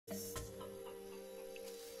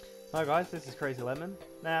Hi guys, this is Crazy Lemon.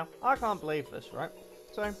 Now, I can't believe this, right?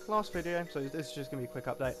 So, last video, so this is just going to be a quick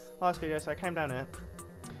update. Last video, so I came down here,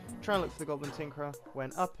 trying to look for the Goblin Tinkerer,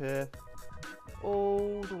 went up here,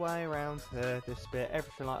 all the way around here, this bit,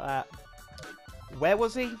 everything like that. Where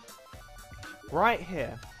was he? Right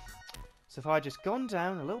here. So if I had just gone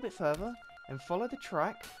down a little bit further and followed the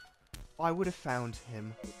track, I would have found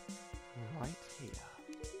him right here.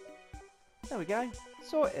 There we go,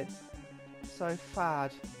 sorted. So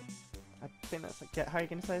FAHD. I think that's how you're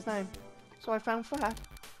going to say his name. So I found FAHD.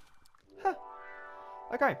 Huh.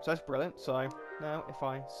 Okay, so that's brilliant. So now if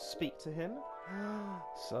I speak to him,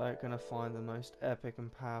 so gonna find the most epic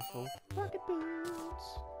and powerful rocket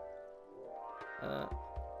boots.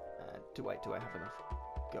 Do I have enough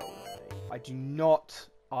gold on me? I do not.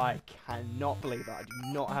 I cannot believe that I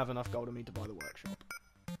do not have enough gold on me to buy the workshop.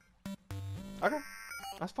 Okay,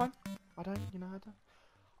 that's fine. I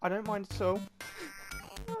don't mind at all.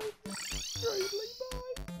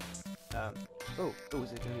 Oh,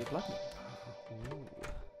 is it going to be a blood moon?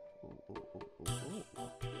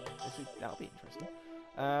 That'll be interesting.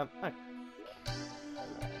 Okay.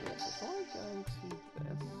 So if I go to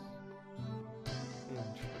this,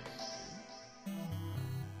 interesting.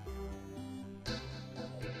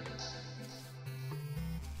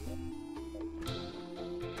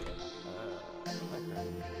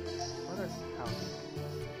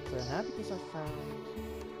 So now because I found...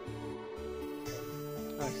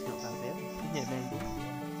 Oh, it's not down there. Yeah, maybe.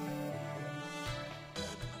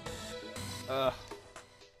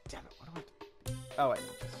 Damn it, what do I do? Oh wait,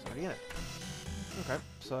 it's already in it. Okay,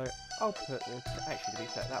 so I'll put this... Actually, to be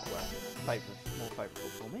fair, that works more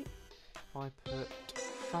favourable for me. I put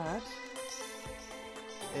FAHD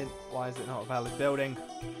in... Why is it not a valid building?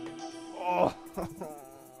 Oh! Why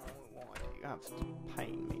do you have to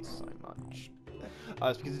pain me so much? Oh,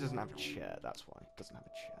 it's because it doesn't have a chair, that's why. It doesn't have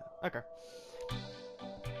a chair. Okay.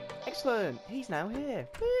 Excellent! He's now here!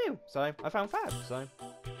 Woo! So, I found FAHD, so...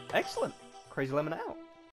 Excellent! Crazy Lemon out!